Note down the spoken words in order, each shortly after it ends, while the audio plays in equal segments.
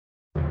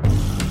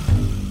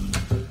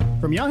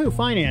From Yahoo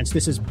Finance,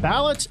 this is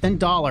Ballots and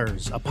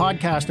Dollars, a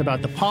podcast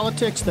about the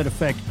politics that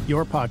affect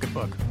your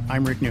pocketbook.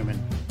 I'm Rick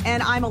Newman.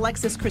 And I'm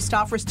Alexis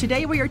Christophorous.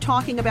 Today we are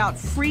talking about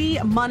free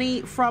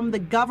money from the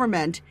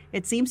government.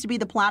 It seems to be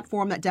the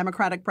platform that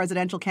Democratic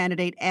presidential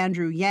candidate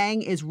Andrew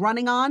Yang is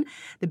running on.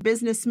 The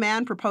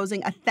businessman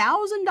proposing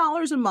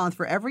 $1,000 a month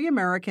for every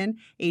American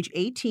age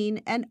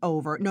 18 and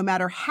over, no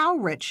matter how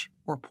rich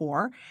or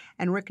poor.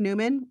 And Rick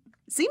Newman,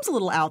 seems a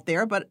little out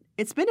there, but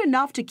it's been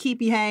enough to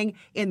keep Yang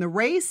in the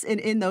race and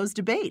in those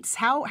debates.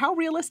 How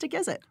realistic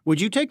is it?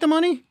 Would you take the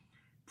money?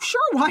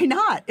 Sure, why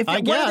not? I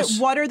guess.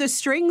 What are the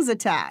strings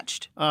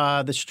attached?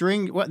 The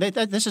string. Well,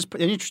 this is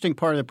an interesting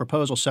part of the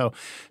proposal. So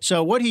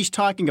what he's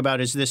talking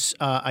about is this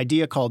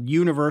idea called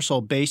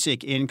Universal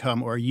Basic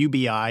Income, or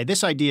UBI.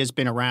 This idea has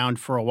been around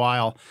for a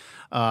while,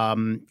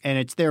 and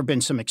there have been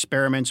some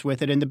experiments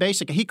with it. And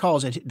he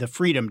calls it the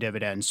freedom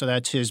dividend. So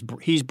that's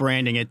he's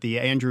branding it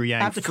the Andrew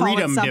Yang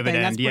freedom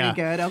dividend. That's pretty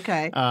good.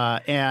 Okay.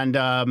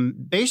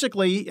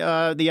 Basically,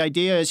 the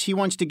idea is he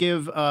wants to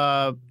give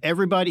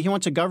everybody. He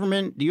wants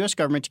the U.S.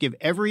 government to give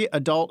every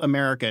adult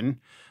American,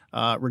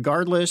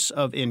 regardless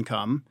of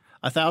income,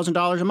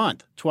 $1,000 a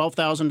month,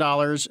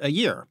 $12,000 a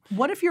year.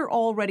 What if you're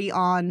already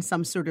on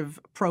some sort of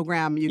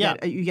program? You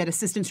get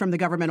assistance from the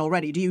government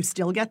already. Do you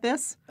still get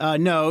this?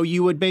 No,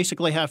 you would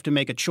basically have to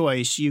make a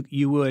choice.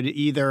 You would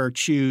either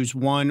choose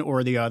one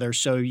or the other.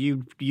 So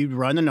you'd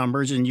run the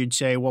numbers and you'd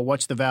say, well,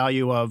 what's the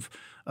value of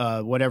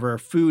whatever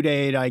food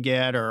aid I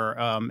get, or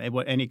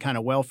any kind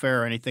of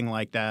welfare or anything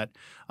like that.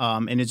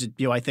 And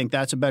do I think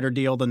that's a better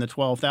deal than the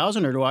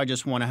 $12,000, or do I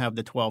just want to have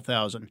the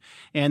 $12,000?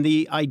 And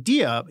the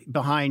idea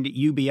behind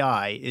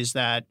UBI is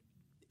that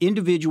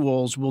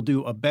individuals will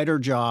do a better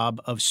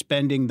job of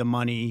spending the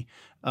money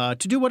to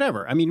do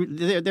whatever. I mean,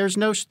 there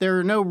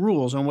are no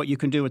rules on what you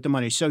can do with the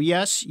money. So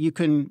yes, you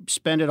can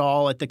spend it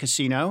all at the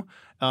casino,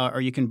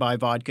 or you can buy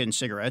vodka and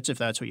cigarettes if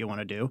that's what you want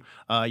to do.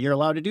 You're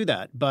allowed to do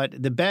that.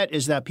 But the bet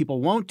is that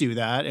people won't do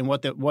that. And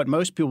what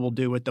most people will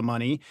do with the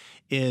money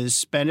is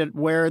spend it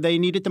where they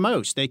need it the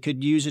most. They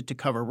could use it to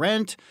cover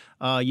rent.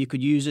 You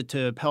could use it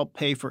to help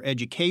pay for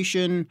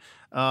education.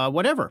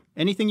 Whatever,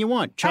 anything you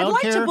want. Childcare. I'd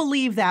like to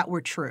believe that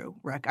were true,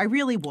 Rick. I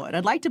really would.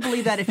 I'd like to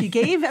believe that if you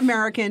gave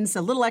Americans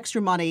a little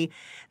extra money,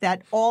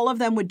 that all of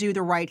them would do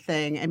the right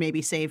thing and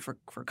maybe save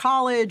for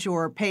college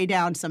or pay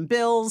down some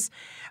bills.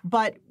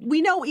 But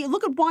we know,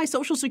 look at why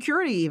Social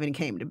Security even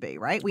came to be,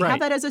 right? We have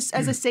that as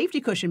a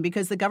safety cushion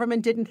because the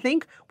government didn't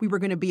think we were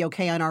going to be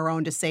okay on our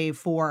own to save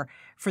for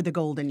the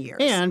golden years.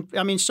 And,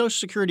 I mean, Social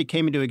Security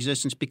came into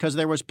existence because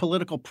there was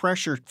political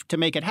pressure to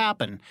make it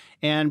happen.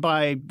 And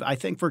by, I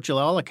think,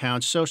 virtually all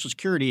accounts, Social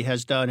Security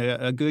has done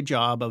a good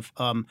job of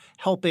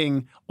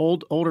helping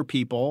older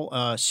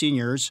people,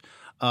 seniors,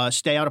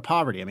 stay out of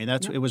poverty. I mean,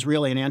 it was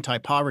really an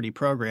anti-poverty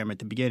program at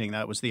the beginning.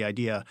 That was the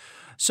idea.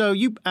 So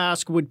you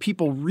ask, would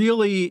people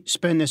really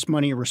spend this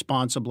money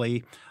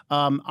responsibly?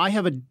 I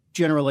have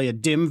generally a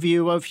dim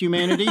view of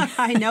humanity.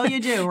 I know you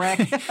do,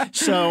 Rick.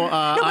 So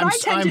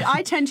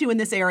I tend to in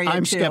this area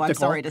I'm too. skeptical. I'm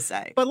sorry to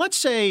say. But let's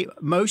say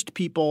most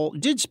people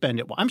did spend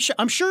it.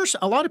 I'm sure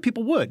a lot of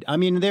people would. I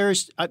mean,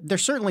 there's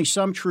certainly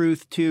some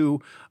truth to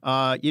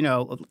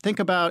think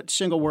about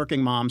single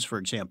working moms, for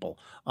example.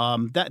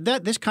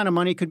 That this kind of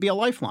money could be a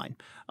lifeline.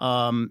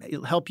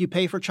 It'll help you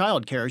pay for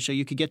childcare so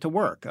you could get to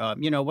work.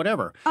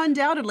 Whatever.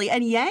 Undoubtedly,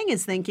 and Yang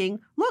is thinking,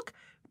 look,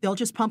 they'll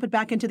just pump it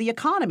back into the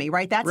economy,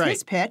 right? That's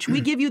his pitch.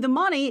 We give you the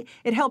money.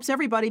 It helps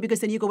everybody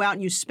because then you go out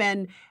and you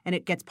spend and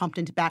it gets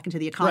pumped back into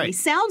the economy. Right.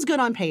 Sounds good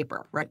on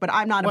paper, Rick, but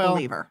I'm not a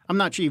believer. I'm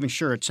not even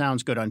sure it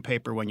sounds good on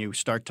paper when you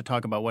start to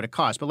talk about what it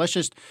costs. But let's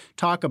just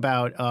talk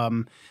about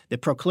the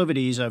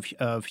proclivities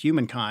of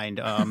humankind.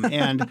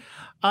 And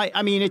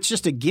I mean, it's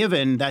just a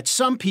given that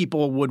some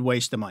people would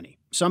waste the money.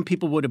 Some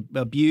people would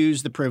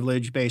abuse the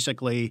privilege,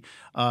 basically.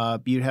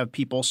 You'd have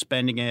people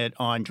spending it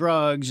on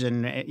drugs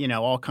and,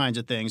 all kinds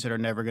of things that are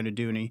never going to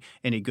do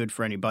any good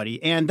for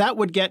anybody. And that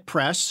would get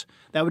press.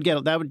 That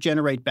would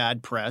generate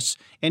bad press.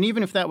 And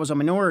even if that was a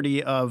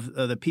minority of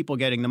the people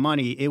getting the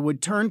money, it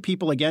would turn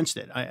people against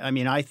it.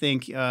 I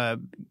think,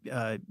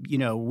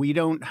 we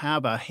don't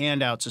have a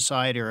handout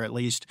society, or at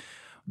least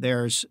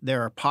there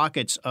are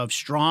pockets of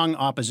strong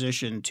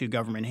opposition to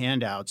government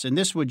handouts. And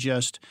this would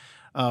just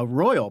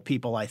royal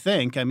people, I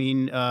think. I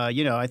mean,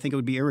 I think it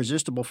would be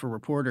irresistible for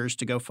reporters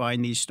to go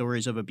find these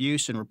stories of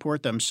abuse and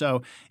report them.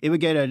 So it would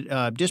get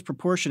a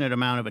disproportionate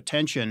amount of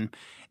attention.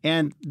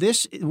 And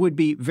this would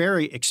be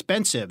very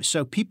expensive.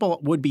 So people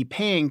would be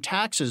paying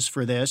taxes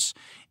for this,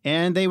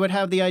 and they would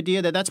have the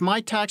idea that that's my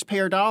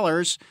taxpayer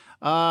dollars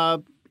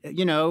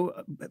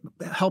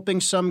helping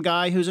some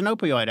guy who's an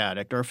opioid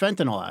addict or a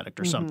fentanyl addict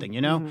or something,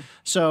 Mm-hmm.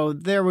 So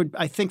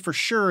I think for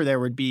sure there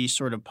would be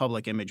sort of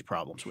public image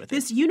problems with it.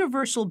 This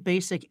universal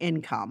basic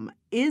income,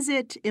 is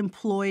it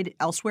employed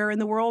elsewhere in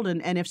the world?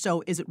 And if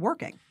so, is it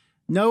working?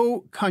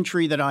 No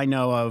country that I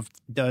know of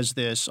does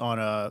this on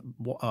a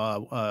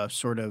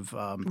sort of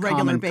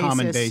regular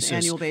common basis,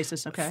 annual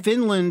basis. Okay.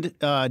 Finland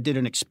did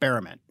an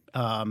experiment.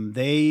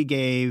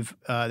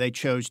 They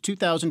chose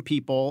 2,000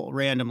 people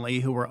randomly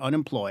who were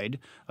unemployed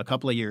a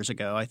couple of years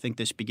ago. I think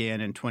this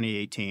began in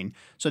 2018.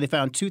 So they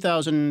found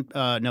 2,000.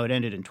 No, it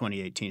ended in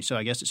 2018. So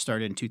I guess it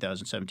started in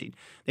 2017.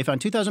 They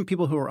found 2,000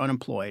 people who were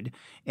unemployed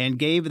and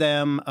gave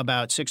them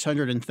about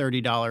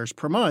 $630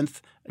 per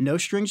month. No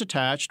strings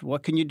attached.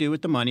 What can you do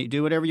with the money?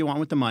 Do whatever you want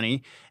with the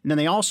money. And then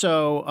they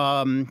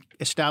also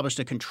established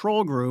a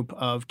control group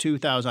of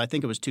 2,000. I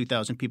think it was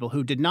 2,000 people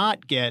who did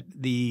not get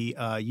the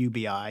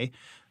UBI.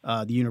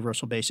 The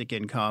Universal Basic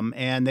Income,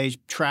 and they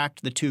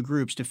tracked the two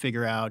groups to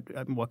figure out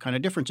what kind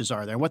of differences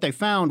are there. And what they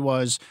found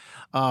was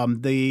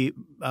the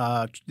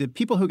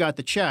people who got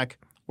the check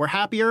were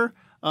happier,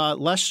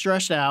 less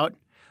stressed out,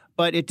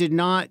 but it did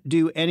not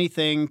do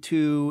anything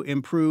to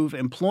improve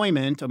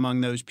employment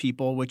among those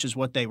people, which is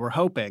what they were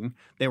hoping.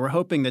 They were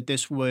hoping that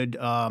this would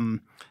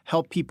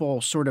help people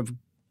sort of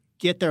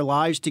get their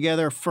lives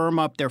together, firm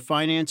up their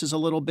finances a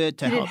little bit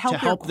to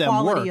help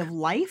them work. Quality of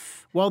life?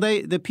 Well,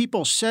 the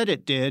people said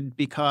it did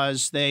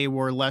because they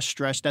were less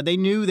stressed out. They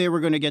knew they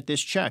were going to get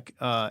this check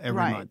every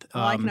month.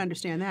 Well, I can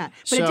understand that.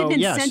 But it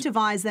didn't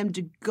incentivize them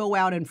to go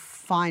out and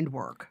find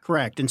work.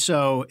 Correct. And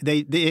so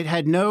it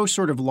had no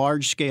sort of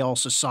large-scale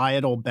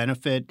societal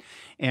benefit.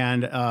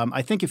 And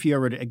I think if you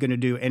were going to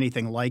do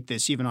anything like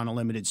this, even on a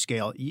limited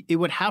scale, it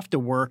would have to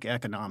work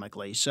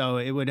economically. So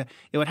it would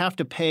have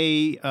to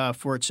pay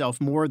for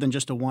itself more than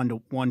just a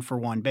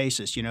one-for-one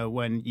basis. You know,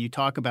 when you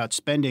talk about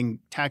spending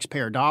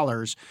taxpayer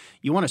dollars,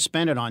 you want to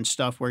spend it on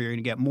stuff where you're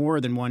going to get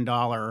more than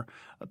 $1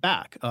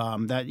 back.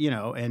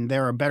 And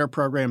there are better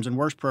programs and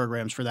worse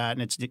programs for that,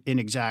 and it's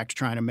inexact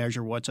trying to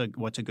measure what's a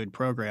good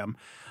program.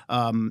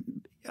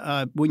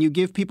 When you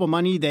give people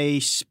money, they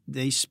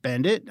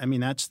spend it. I mean,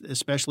 that's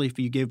especially if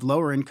you give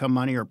lower income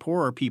money or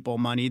poorer people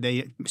money,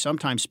 they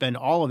sometimes spend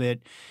all of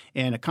it.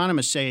 And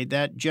economists say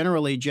that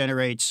generally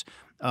generates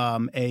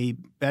a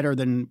better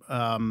than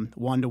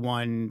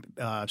one-to-one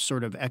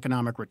sort of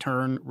economic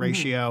return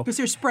ratio. Because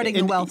you're spreading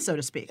the wealth, so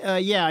to speak.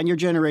 And you're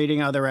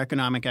generating other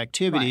economic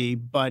activity.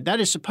 Right. But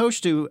that is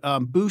supposed to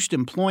boost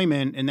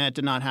employment, and that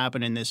did not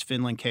happen in this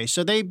Finland case.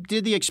 So they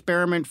did the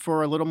experiment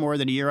for a little more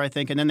than a year, I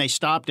think, and then they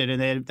stopped it, and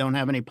they don't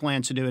have any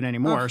plans to do it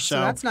anymore.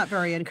 So that's not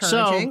very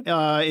encouraging.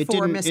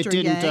 It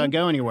didn't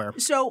go anywhere.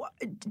 So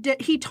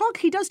he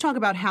does talk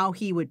about how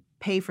he would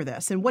pay for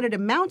this. And what it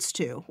amounts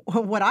to,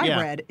 what I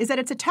read, is that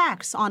it's a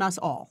tax on us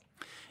all.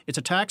 It's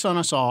a tax on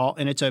us all,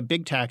 and it's a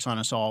big tax on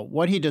us all.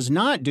 What he does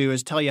not do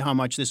is tell you how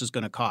much this is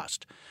going to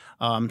cost.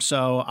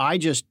 So I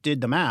just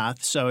did the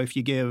math. So if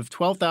you give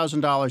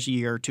 $12,000 a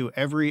year to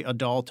every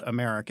adult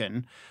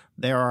American,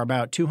 there are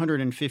about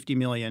 250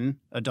 million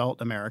adult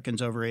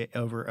Americans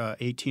over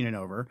 18 and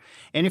over.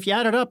 And if you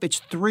add it up, it's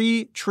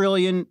 $3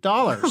 trillion.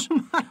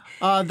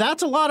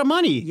 That's a lot of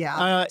money.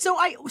 Yeah.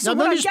 Let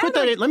me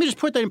just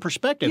put that in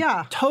perspective.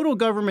 Yeah. Total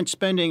government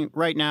spending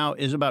right now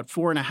is about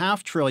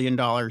 $4.5 trillion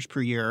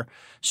per year.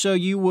 So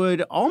you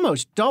would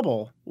almost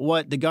double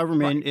what the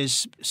government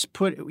is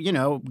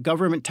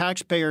government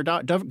taxpayer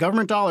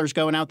government dollars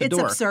going out the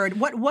door. It's absurd.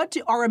 What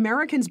are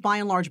Americans by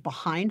and large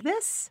behind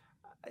this?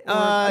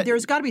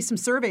 There's got to be some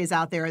surveys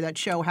out there that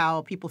show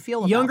how people feel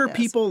about younger this.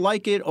 People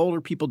like it,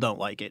 older people don't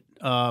like it.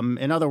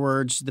 In other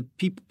words, the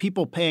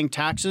people paying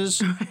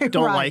taxes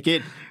don't like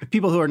it.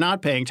 People who are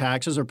not paying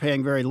taxes or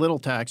paying very little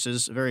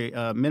taxes, very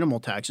minimal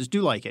taxes,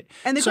 do like it.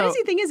 And the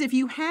crazy thing is, if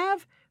you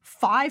have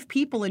 5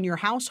 people in your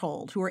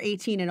household who are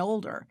 18 and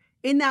older,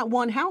 in that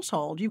one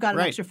household, you've got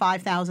an extra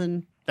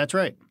 $5,000. That's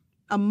right.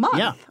 A month.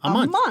 Yeah, a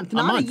month,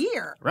 not a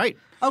year. Right.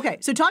 Okay,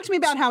 so talk to me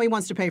about how he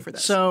wants to pay for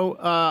this.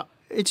 So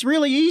it's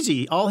really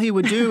easy. All he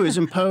would do is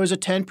impose a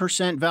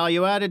 10%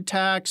 value-added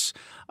tax.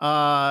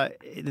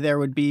 There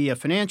would be a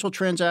financial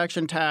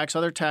transaction tax,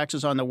 other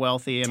taxes on the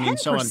wealthy. So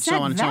on and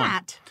so on.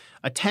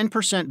 A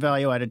 10%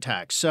 value-added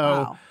tax. So.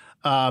 Wow.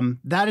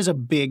 That is a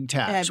big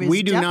tax.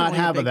 We do not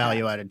have a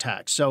value-added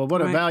tax. So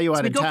what a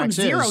value-added tax is?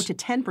 So we go from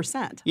 0 to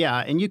 10%. Yeah,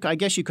 and I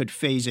guess you could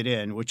phase it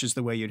in, which is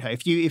the way you'd have.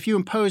 If you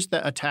imposed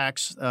a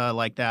tax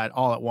like that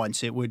all at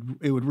once, it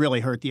would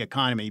really hurt the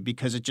economy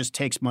because it just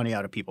takes money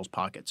out of people's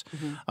pockets.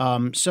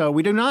 Mm-hmm. So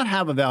we do not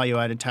have a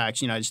value-added tax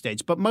in the United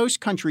States, but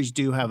most countries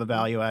do have a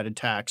value-added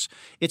tax.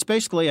 It's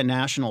basically a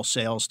national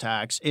sales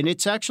tax, and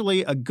it's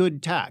actually a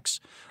good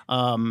tax.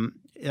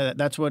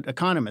 That's what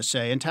economists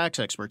say and tax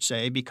experts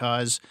say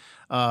because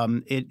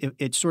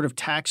it sort of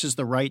taxes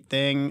the right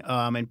thing.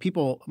 And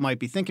people might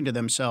be thinking to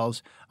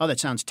themselves, oh, that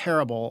sounds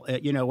terrible.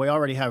 We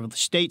already have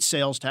state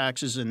sales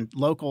taxes and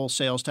local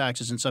sales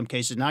taxes in some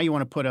cases. Now you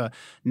want to put a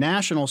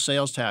national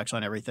sales tax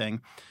on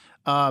everything.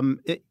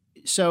 It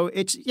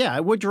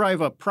would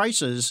drive up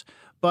prices,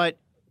 but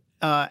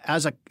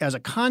as a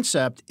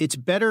concept, it's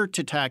better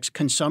to tax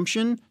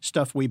consumption,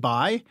 stuff we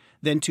buy,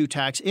 than to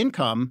tax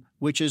income,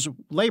 which is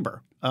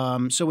labor.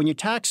 So when you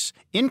tax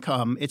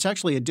income, it's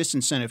actually a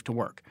disincentive to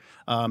work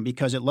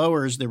because it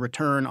lowers the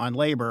return on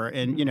labor.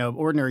 And,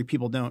 ordinary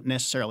people don't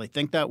necessarily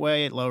think that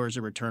way. It lowers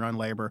the return on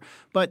labor.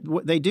 But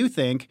they do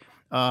think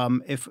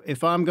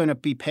if I'm going to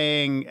be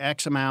paying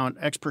X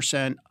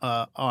percent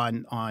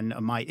on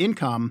my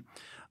income,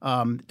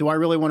 Do I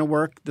really want to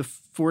work the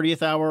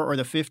 40th hour or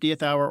the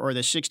 50th hour or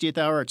the 60th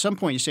hour? At some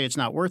point, you say it's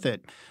not worth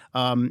it.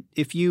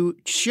 If you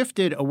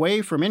shifted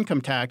away from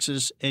income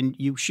taxes and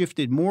you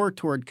shifted more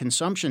toward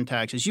consumption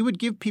taxes, you would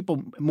give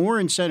people more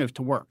incentive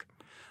to work.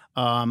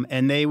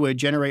 And they would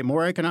generate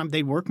more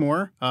they'd work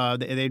more,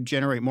 they'd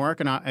generate more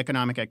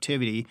economic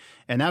activity,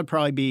 and that would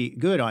probably be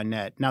good on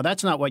net. Now,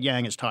 that's not what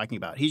Yang is talking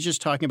about. He's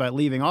just talking about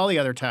leaving all the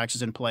other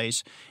taxes in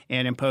place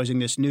and imposing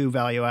this new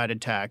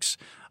value-added tax.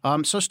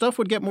 So stuff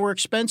would get more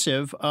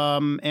expensive,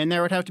 and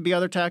there would have to be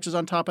other taxes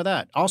on top of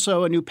that.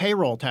 Also, a new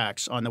payroll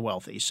tax on the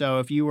wealthy. So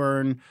if you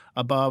earn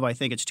above, I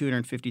think it's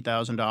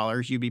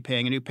 $250,000, you'd be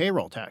paying a new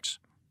payroll tax.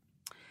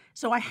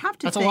 So I have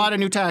to That's think, a lot of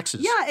new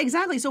taxes. Yeah,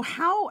 exactly. So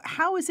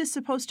how is this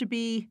supposed to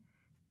be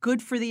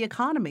good for the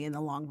economy in the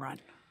long run?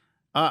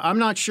 I'm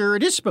not sure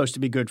it is supposed to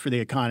be good for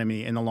the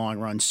economy in the long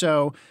run.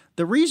 So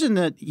the reason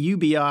that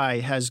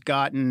UBI has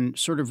gotten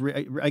sort of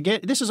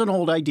this is an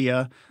old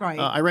idea. Right.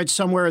 I read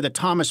somewhere that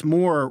Thomas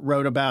More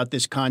wrote about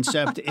this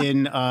concept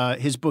in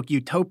his book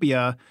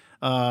Utopia.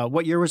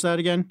 What year was that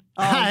again?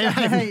 Nope,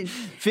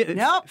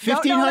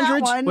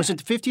 1500s? Was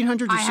it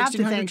 1500s or 1600s? I have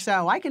to think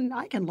so. I can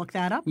look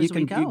that up as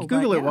we go. You can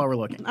Google it while we're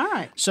looking. All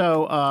right.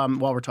 So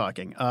while we're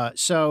talking.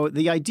 So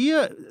the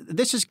idea,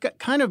 this has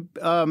kind of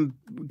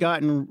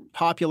gotten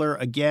popular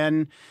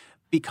again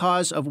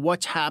because of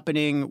what's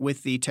happening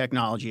with the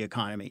technology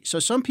economy. So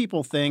some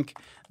people think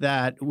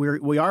that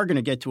we are going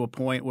to get to a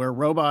point where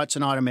robots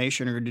and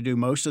automation are going to do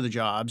most of the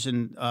jobs,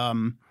 and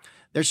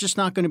there's just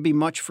not going to be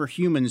much for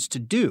humans to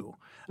do.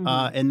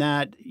 And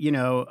that,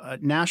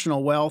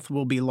 national wealth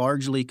will be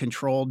largely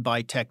controlled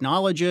by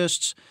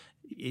technologists,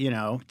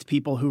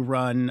 people who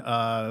run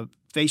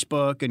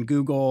Facebook and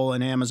Google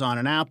and Amazon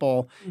and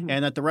Apple,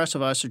 and that the rest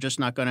of us are just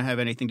not going to have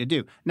anything to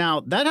do.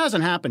 Now, that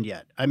hasn't happened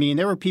yet. I mean,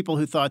 there were people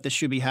who thought this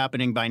should be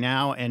happening by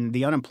now, and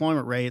the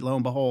unemployment rate, lo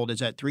and behold,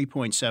 is at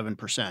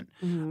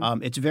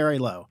 3.7%. It's very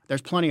low.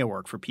 There's plenty of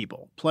work for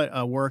people,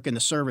 work in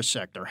the service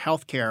sector.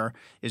 Healthcare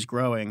is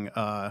growing.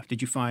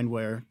 Did you find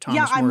where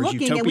Thomas More's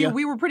Utopia? Yeah, I'm looking, and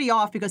we were pretty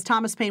off because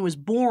Thomas Paine was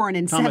born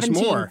in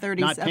 1737. More,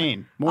 not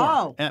Paine. More.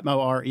 Oh.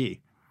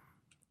 M-O-R-E.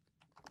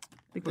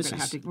 I think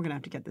we're gonna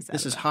have to get this out.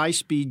 This is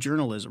high-speed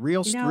journalism,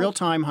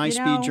 real-time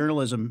high-speed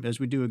journalism as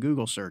we do a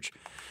Google search.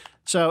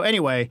 So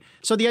anyway,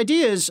 the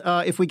idea is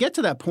if we get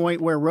to that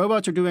point where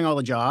robots are doing all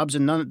the jobs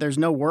and there's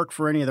no work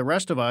for any of the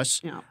rest of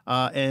us,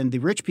 and the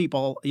rich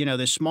people,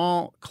 this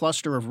small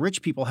cluster of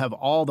rich people have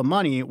all the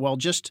money, well,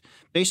 just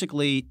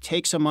basically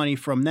take some money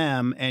from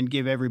them and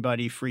give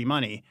everybody free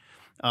money.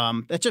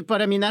 That's it.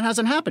 But I mean, that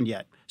hasn't happened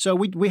yet. So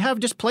we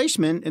have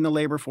displacement in the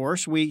labor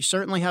force. We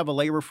certainly have a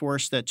labor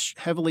force that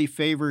heavily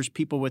favors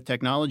people with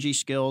technology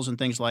skills and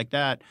things like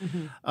that.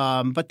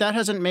 But that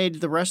hasn't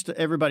made the rest of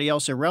everybody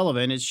else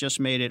irrelevant. It's just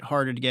made it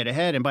harder to get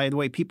ahead. And by the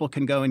way, people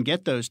can go and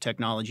get those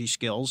technology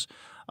skills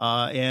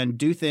and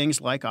do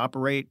things like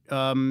operate,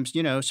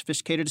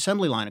 sophisticated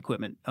assembly line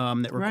equipment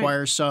that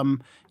requires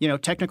some,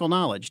 technical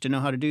knowledge to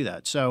know how to do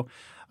that. So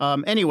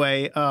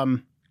anyway.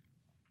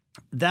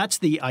 That's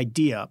the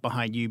idea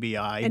behind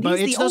UBI, but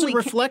it doesn't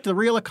reflect the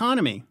real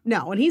economy.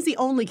 No, and he's the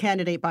only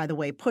candidate, by the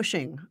way,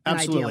 pushing an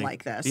idea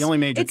like this. The only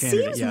major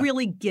candidate. It seems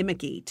really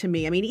gimmicky to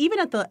me. I mean, even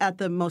at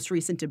the most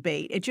recent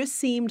debate, it just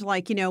seemed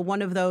like,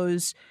 one of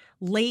those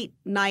late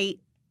night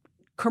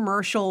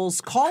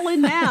commercials. Call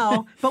in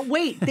now, but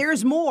wait,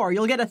 there's more.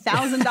 You'll get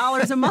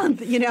 $1,000 a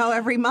month,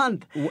 every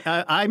month.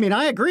 I mean,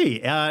 I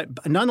agree.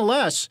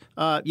 Nonetheless,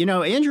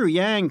 Andrew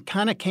Yang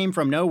kind of came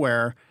from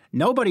nowhere.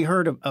 Nobody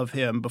heard of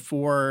him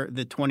before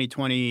the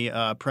 2020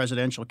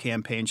 presidential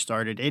campaign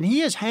started, and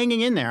he is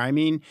hanging in there. I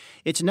mean,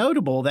 it's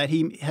notable that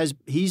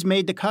he's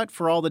made the cut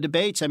for all the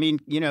debates. I mean,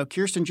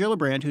 Kirsten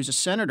Gillibrand, who's a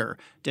senator,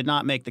 did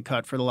not make the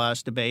cut for the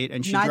last debate,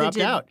 and she dropped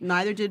out.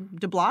 Neither did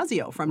de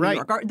Blasio from New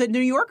York. The New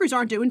Yorkers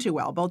aren't doing too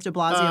well. Both de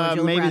Blasio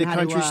and Gillibrand maybe the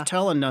country's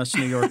telling us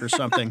New York or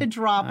something. to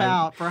drop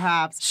out,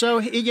 perhaps. So,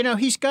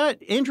 he's got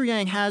 – Andrew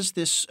Yang has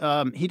this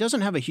he doesn't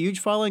have a huge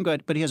following,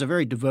 but he has a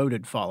very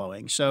devoted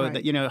following. So,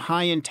 that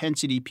high-intensity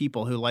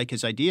people who like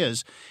his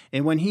ideas.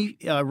 And when he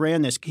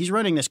he's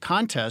running this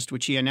contest,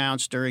 which he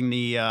announced during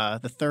the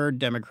third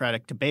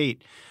Democratic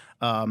debate,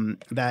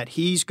 that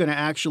he's going to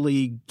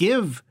actually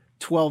give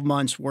 12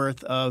 months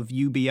worth of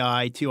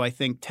UBI to, I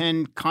think,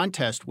 10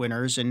 contest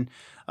winners. And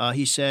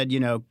he said,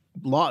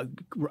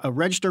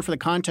 register for the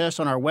contest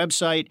on our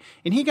website,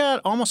 and he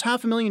got almost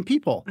 500,000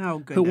 people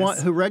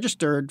who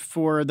registered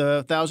for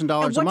the $1,000 a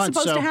month. What's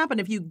supposed to happen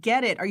if you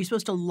get it? Are you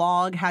supposed to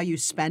log how you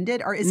spend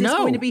it, or is this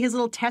going to be his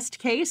little test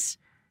case?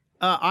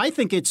 I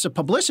think it's a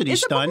publicity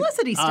stunt. It's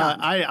a publicity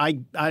stunt.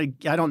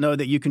 I don't know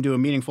that you can do a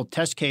meaningful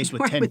test case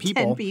with 10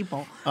 people. 10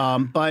 people.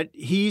 But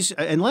he's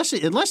unless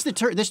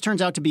this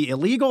turns out to be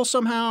illegal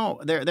somehow.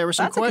 There were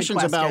some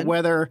questions about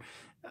whether.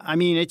 I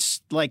mean,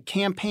 it's like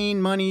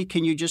campaign money.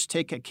 Can you just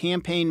take a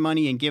campaign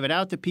money and give it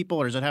out to people,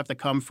 or does it have to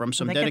come from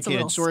some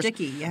dedicated source?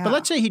 Sticky, yeah. But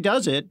let's say he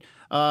does it.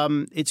 There are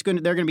going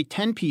to be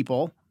 10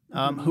 people.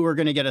 who are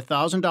going to get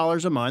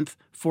 $1,000 a month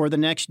for the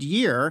next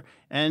year.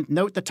 And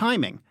note the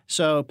timing.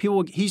 So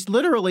he's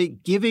literally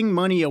giving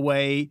money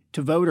away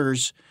to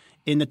voters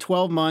in the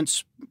 12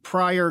 months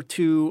prior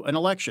to an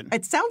election.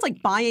 It sounds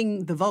like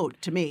buying the vote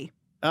to me.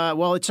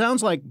 Well, it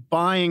sounds like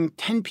buying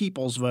 10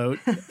 people's vote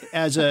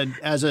as a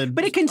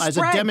but it can as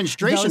spread. a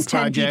demonstration those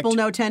 10 project. People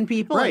know 10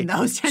 people, right? And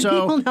those 10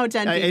 people know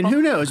 10 people. And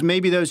who knows?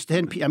 Maybe those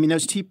 10.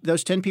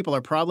 Those 10 people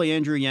are probably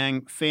Andrew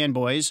Yang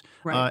fanboys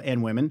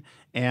and women.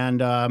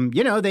 And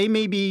they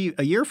may be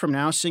a year from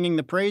now singing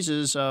the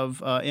praises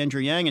of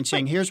Andrew Yang and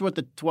saying, "Here's what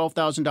the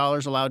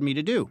 $12,000 allowed me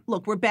to do."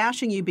 Look, we're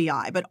bashing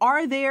UBI, but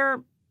are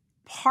there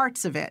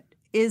parts of it?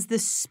 Is the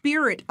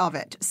spirit of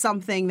it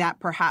something that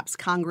perhaps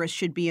Congress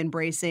should be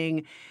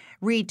embracing,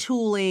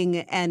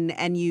 retooling,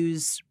 and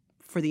use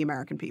for the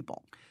American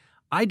people?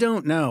 I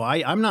don't know.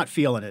 I'm not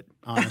feeling it,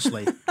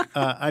 honestly.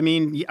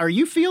 Are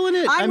you feeling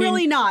it? I'm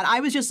really not. I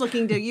was just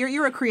looking to.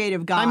 You're a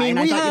creative guy. And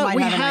I thought you might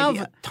we have an have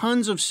idea.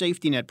 tons of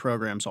safety net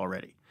programs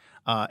already,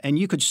 and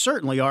you could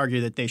certainly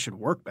argue that they should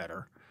work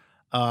better.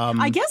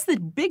 I guess the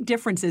big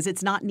difference is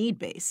it's not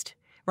need-based.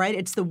 Right,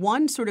 it's the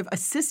one sort of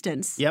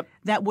assistance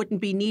that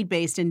wouldn't be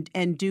need-based and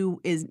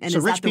so is rich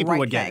that the people right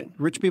would thing? get it.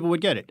 Rich people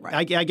would get it.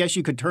 Right. I guess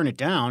you could turn it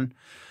down,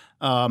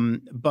 or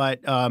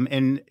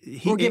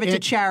give it to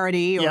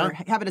charity, or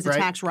have it as a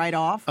tax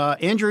write-off.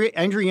 Andrew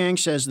Yang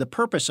says the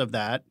purpose of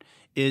that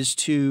is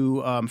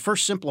to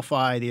first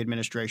simplify the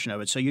administration of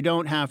it, so you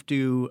don't have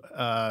to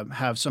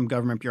have some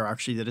government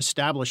bureaucracy that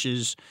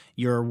establishes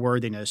your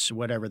worthiness,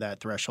 whatever that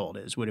threshold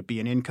is. Would it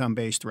be an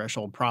income-based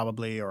threshold,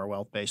 probably, or a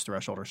wealth-based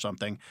threshold, or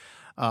something?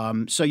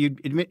 So you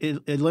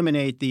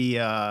eliminate the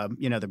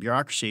the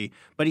bureaucracy,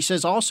 but he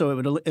says also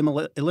it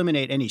would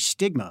eliminate any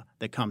stigma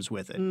that comes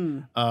with it.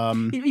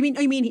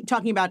 You mean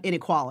talking about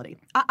inequality?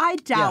 I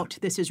doubt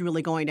this is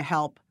really going to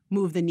help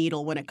move the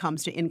needle when it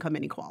comes to income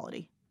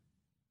inequality.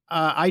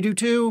 I do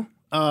too.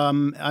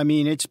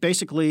 It's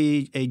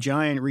basically a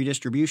giant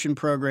redistribution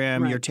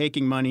program. Right. You're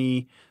taking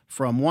money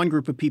from one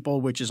group of people,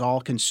 which is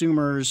all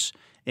consumers,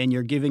 and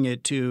you're giving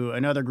it to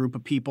another group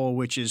of people,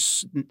 which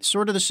is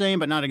sort of the same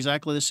but not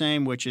exactly the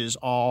same, which is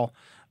all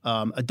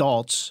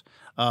adults.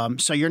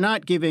 So you're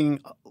not giving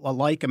a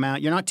like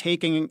amount. You're not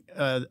taking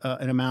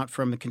an amount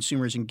from the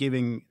consumers and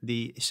giving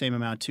the same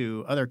amount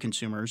to other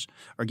consumers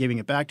or giving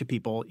it back to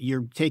people.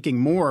 You're taking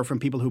more from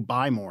people who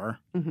buy more.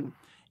 Mm-hmm.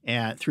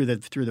 And through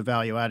the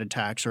value added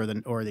tax or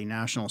the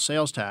national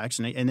sales tax,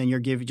 and then you're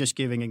just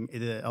giving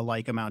a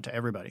like amount to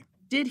everybody.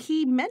 Did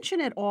he mention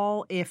at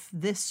all if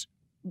this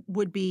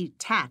would be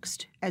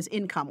taxed as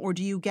income, or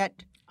do you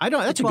get? I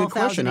don't. That's a good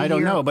question. I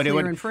don't know, but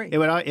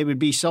it would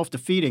be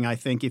self-defeating, I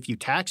think, if you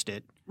taxed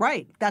it.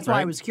 Right. That's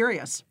why I was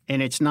curious.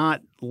 And it's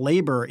not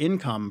labor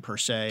income per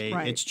se.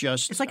 Right. It's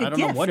like a I don't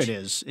gift, know what it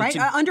is. Right.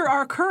 Under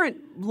our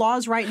current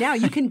laws right now,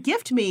 you can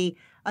gift me.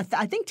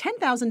 I think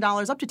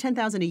 $10,000, up to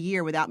 $10,000 a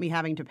year, without me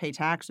having to pay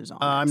taxes on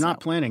it. I'm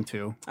not planning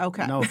to.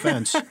 Okay. No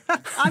offense.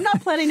 I'm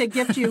not planning to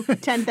gift you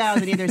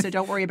 $10,000 either, so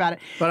don't worry about it.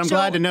 But I'm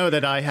glad to know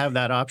that I have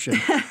that option.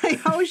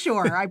 Oh,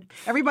 sure.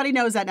 Everybody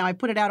knows that now. I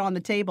put it out on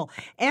the table.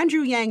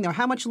 Andrew Yang, though,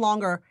 how much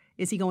longer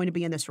is he going to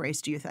be in this race,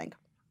 do you think?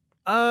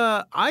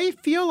 I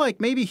feel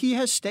like maybe he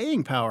has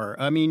staying power.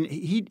 I mean,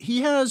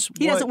 he has.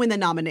 He doesn't win the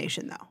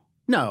nomination, though.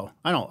 No,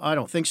 I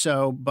don't think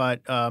so.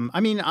 But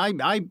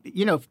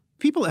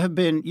people have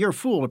been – you're a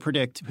fool to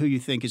predict who you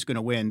think is going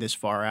to win this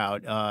far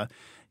out.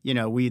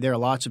 There are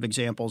lots of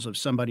examples of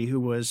somebody who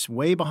was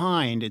way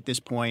behind at this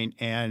point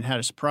and had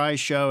a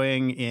surprise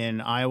showing in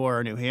Iowa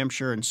or New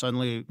Hampshire and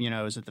suddenly,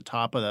 is at the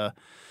top of the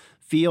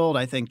field.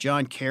 I think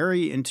John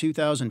Kerry in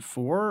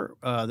 2004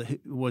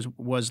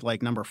 was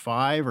like number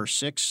 5 or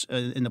 6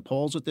 in the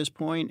polls at this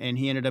point, and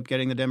he ended up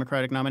getting the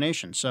Democratic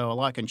nomination. So a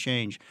lot can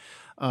change.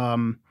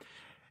 One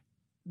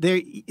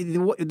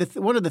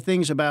of the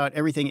things about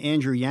everything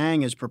Andrew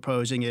Yang is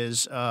proposing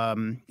is,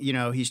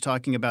 he's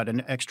talking about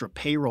an extra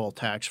payroll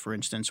tax, for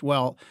instance.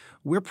 Well,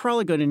 we're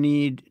probably going to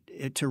need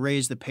to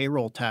raise the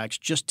payroll tax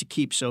just to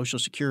keep Social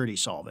Security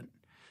solvent.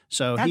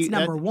 So that's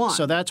number one.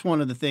 So that's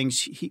one of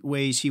the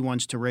ways he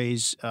wants to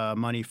raise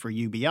money for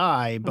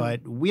UBI.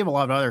 But we have a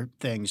lot of other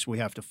things we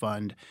have to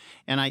fund,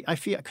 and I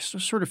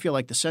sort of feel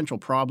like the central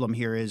problem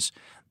here is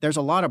there's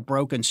a lot of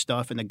broken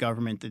stuff in the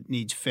government that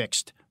needs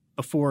fixed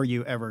before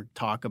you ever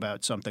talk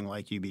about something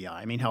like UBI.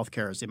 I mean,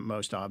 healthcare is the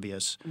most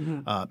obvious.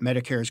 Mm-hmm.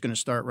 Medicare is going to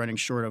start running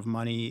short of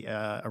money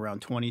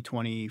around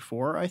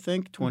 2024, I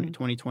think,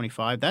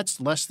 2025. That's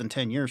less than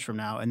 10 years from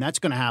now, and that's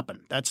going to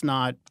happen. That's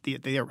not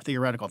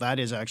theoretical. That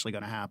is actually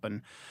going to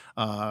happen.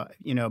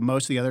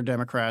 Most of the other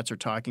Democrats are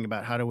talking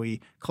about how do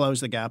we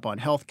close the gap on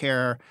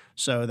healthcare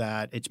so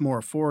that it's more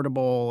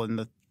affordable and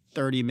the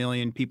 30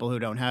 million people who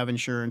don't have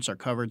insurance are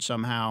covered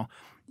somehow.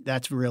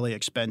 That's really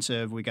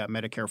expensive. We got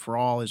Medicare for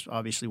All is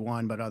obviously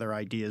one, but other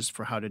ideas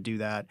for how to do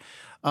that.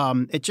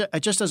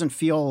 It just doesn't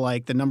feel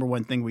like the number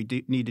one thing we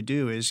need to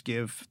do is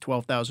give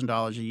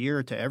 $12,000 a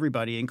year to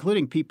everybody,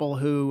 including people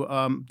who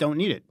don't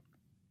need it.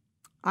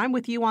 I'm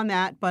with you on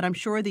that, but I'm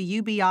sure the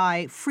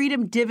UBI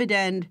freedom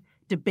dividend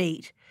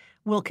debate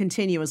will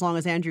continue as long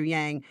as Andrew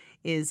Yang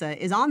is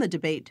on the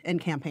debate and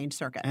campaign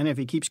circuit. And if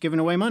he keeps giving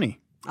away money.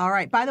 All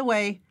right. By the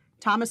way,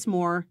 Thomas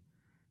More,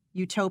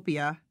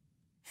 Utopia,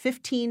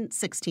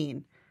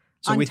 1516.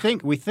 So we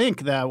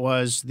think that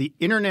was the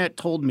internet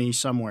told me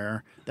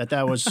somewhere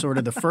that was sort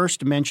of the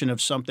first mention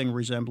of something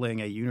resembling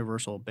a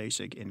universal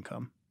basic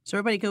income. So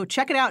everybody go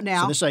check it out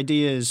now. So this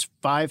idea is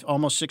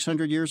almost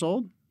 600 years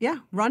old? Yeah.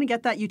 Run and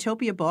get that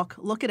Utopia book.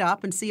 Look it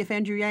up and see if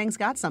Andrew Yang's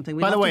got something.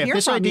 By the way, if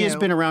this idea has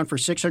been around for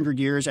 600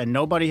 years and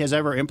nobody has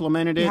ever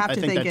implemented it, I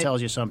think that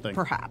tells you something.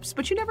 Perhaps.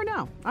 But you never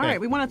know. All right.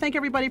 We want to thank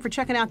everybody for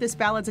checking out this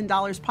Ballads and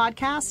Dollars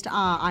podcast.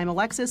 I'm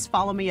Alexis.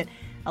 Follow me at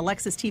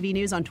Alexis TV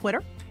News on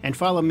Twitter. And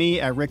follow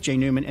me at Rick J.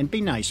 Newman, and be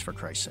nice, for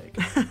Christ's sake.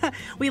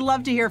 We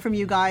love to hear from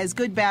you guys,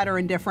 good, bad, or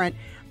indifferent.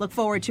 Look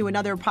forward to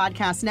another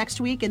podcast next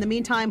week. In the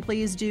meantime,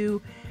 please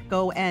do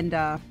go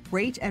and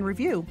rate and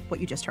review what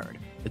you just heard.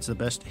 It's the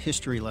best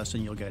history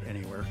lesson you'll get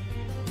anywhere.